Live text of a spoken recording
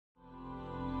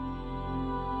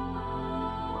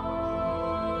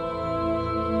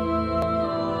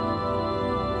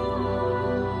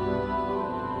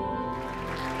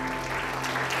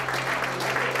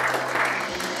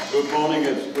Good morning,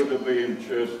 it's good to be in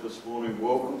church this morning.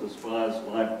 Welcome to Spires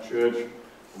Life Church.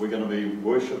 We're going to be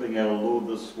worshipping our Lord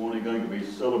this morning, going to be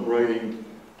celebrating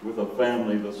with a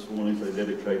family this morning. They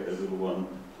dedicate their little one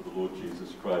to the Lord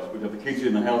Jesus Christ. We have the kids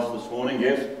in the house this morning,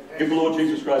 yes? Give the Lord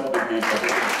Jesus Christ a big hand.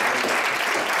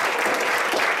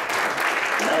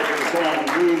 Now we're going to try and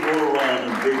move all around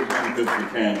and be as many as we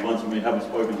can. Once we haven't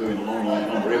spoken to in a long, long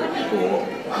time, forever before,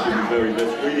 do the very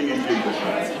best reading in Jesus'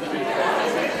 name.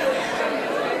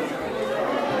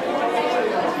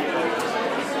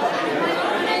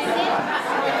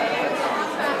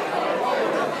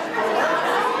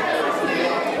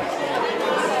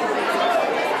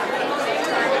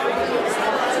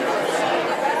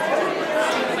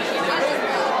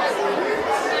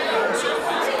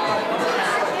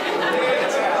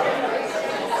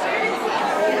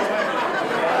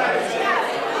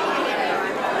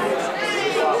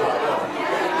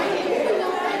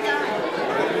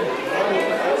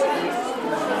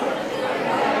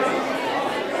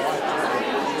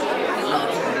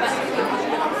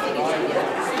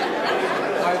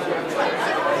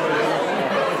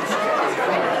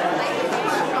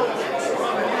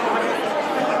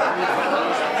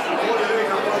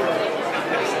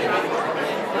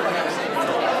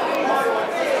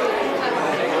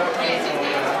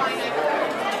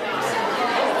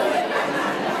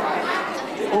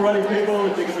 Alrighty people,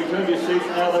 if you can return to your seats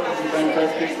now, that would be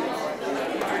fantastic.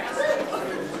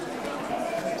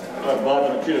 I've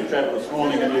invited a chit chat this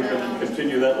morning and you can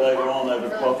continue that later on over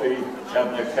coffee, out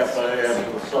in a cafe, out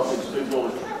in the sausage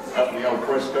sizzle, out in the al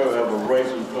fresco, out of a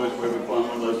raisin toast, where we find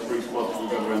one of those three spots we'll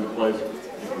go around the place.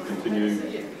 You can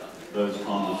continue those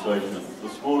conversations.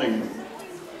 This morning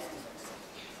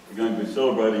we're going to be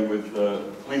celebrating with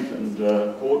Clint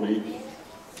and Courtney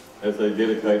as they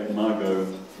dedicate Margot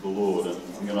to the Lord. And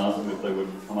I'm going to ask them if they would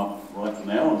come up right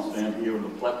now and stand here on the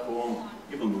platform.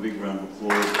 Give them a big round of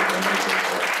applause.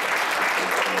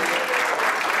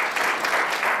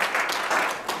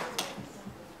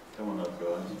 Come on up,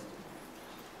 guys.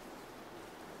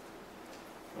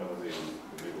 Over there in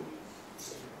the middle.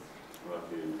 Right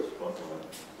here in the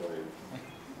spotlight. Sorry.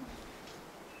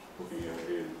 Looking out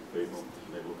here at people,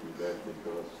 and they're looking back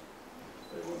because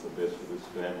they want the best for this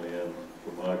family and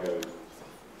for Margot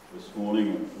this morning.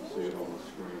 And you can see it on the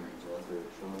screen right there.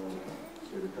 Child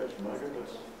dedication. Margot,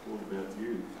 that's all about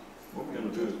you. What we're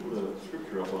going to do is put a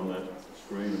scripture up on that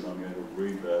screen, and I'm going to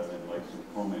read that and make some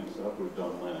comments. After we've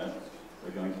done that,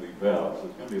 they're going to be vows.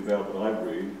 So it's going to be a vow that I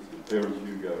read, and parents,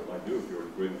 you go, I do if you're in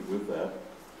agreement with that.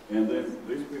 And then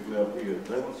these people out here,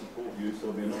 they will support you,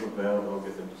 so there'll be another vow, I'll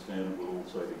get them to stand and we'll all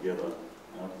say together.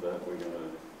 After that, we're going to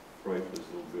pray for this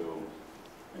little girl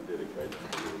and dedicate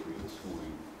it to the Lord this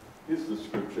morning. Here's the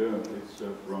scripture. It's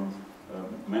from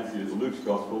Luke's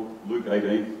Gospel, Luke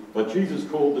 18. But Jesus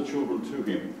called the children to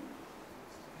him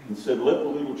and said, let the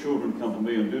little children come to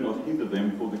me and do not hinder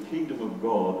them, for the kingdom of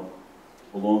God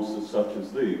belongs to such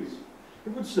as these. It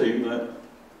would seem that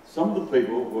some of the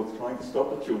people were trying to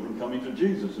stop the children coming to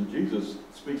Jesus, and Jesus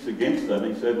speaks against that.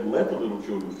 He said, let the little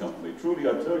children come to me. Truly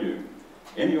I tell you,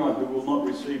 anyone who will not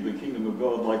receive the kingdom of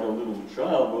God like a little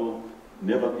child will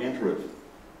never enter it.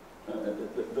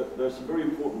 There's some very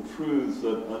important truths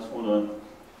that I just want to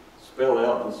spell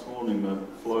out this morning that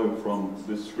flow from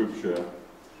this scripture.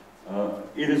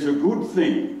 It is a good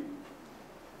thing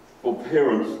for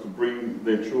parents to bring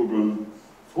their children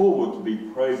forward to be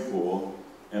prayed for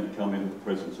and to come into the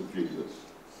presence of Jesus.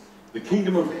 The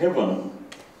kingdom of heaven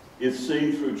is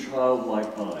seen through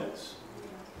childlike eyes.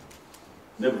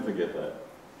 Never forget that.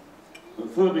 And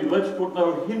thirdly, let's put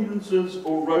no hindrances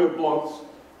or roadblocks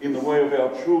in the way of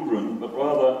our children, but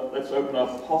rather let's open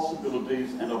up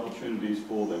possibilities and opportunities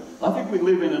for them. I think we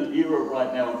live in an era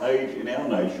right now, an age in our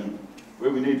nation,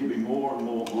 where we need to be more and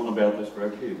more on about this for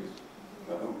our kids.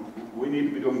 We need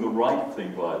to be doing the right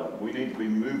thing by them. We need to be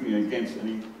moving against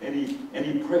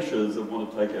any pressures that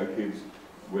want to take our kids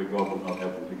where God would not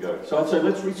have them to go. So I'd say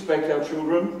let's respect our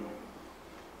children.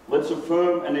 Let's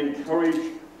affirm and encourage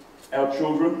our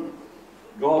children.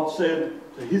 God said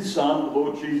to his Son, the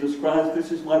Lord Jesus Christ,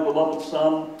 this is my beloved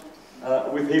Son,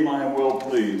 with him I am well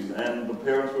pleased. And the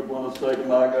parents would want to say to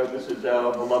Margot, this is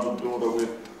our beloved daughter,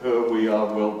 with her we are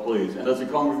well pleased. And as a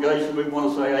congregation, we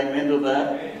want to say amen to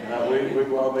that. We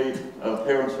want to be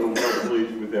parents who are well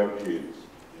pleased with our kids.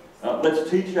 Let's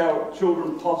teach our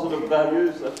children positive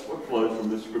values. That's what flows from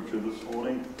this scripture this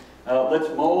morning. Let's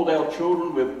mould our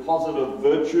children with positive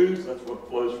virtues. That's what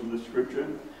flows from this scripture.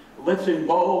 Let's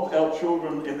involve our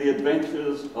children in the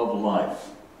adventures of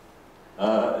life.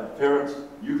 Parents,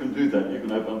 you can do that. You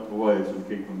can open up the ways and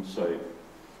keep them safe.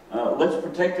 Let's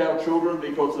protect our children,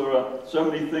 because there are so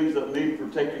many things that need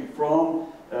protecting from.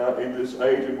 in this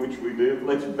age in which we live.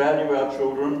 Let's value our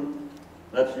children.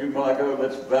 That's you, Margot.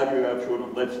 Let's value our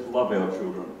children. Let's love our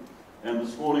children. And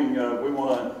this morning we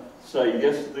want to say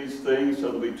yes to these things. So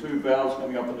there'll be two vows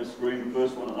coming up on the screen. The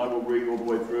first one I will read all the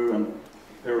way through, and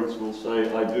parents will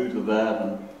say, I do to that.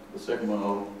 And the second one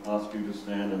I'll ask you to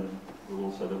stand, and we'll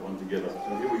all say that one together.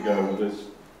 So here we go with this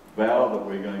vow that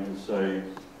we're going to say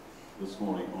this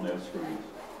morning on our screens.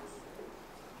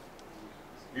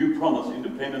 You promise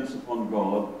independence upon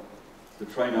God, to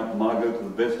train up Margot to the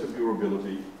best of your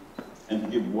ability, and to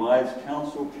give wise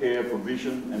counsel, care,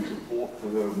 provision, and support for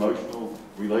her emotional,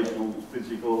 relational,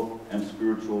 physical, and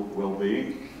spiritual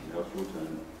well-being. Now it's your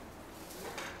turn.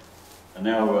 And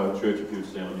now, church, if you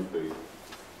stand on your feet.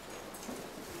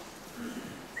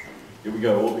 Here we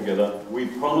go, all together. We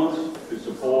promise to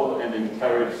support and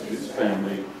encourage this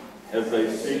family as they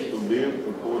seek to live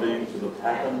according to the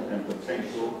pattern and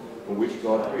potential for which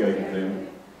God created them,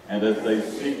 and as they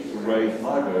seek to raise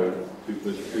Margot to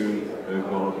pursue her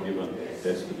God-given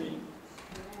destiny.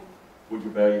 Would you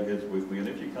bow your heads with me? And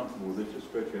if you're comfortable with it, just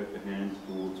stretch out your hands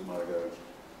towards Margot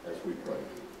as we pray.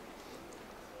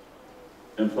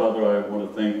 And Father, I want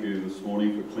to thank you this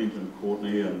morning for Clint and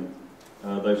Courtney, and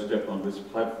they've stepped on this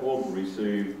platform to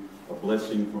receive a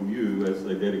blessing from you as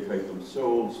they dedicate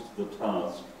themselves to the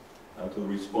task, to the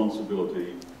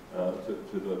responsibility,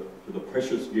 to the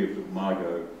precious gift of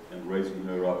Margot and raising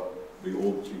her up to be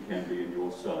all that she can be in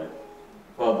your sight.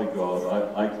 Father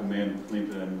God, I commend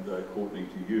Clint and Courtney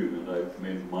to you, and I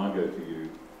commend Margot to you.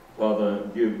 Father,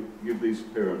 give these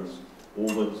parents all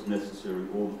that is necessary,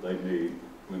 all that they need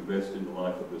to invest in the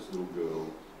life of this little girl,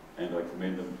 and I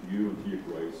commend them to you and to your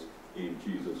grace in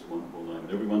Jesus' wonderful name.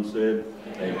 And everyone said,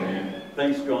 Amen.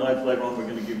 Thanks, guys. Later on, we're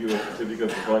going to give you a certificate,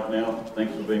 but right now,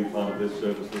 thanks for being part of this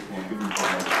service this morning. Give them a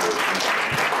hand.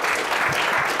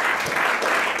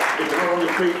 If you're not on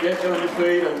your feet yet, go on your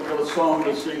feet, and we've got a song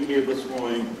to sing here this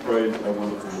morning. Praise our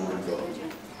wonderful Lord God.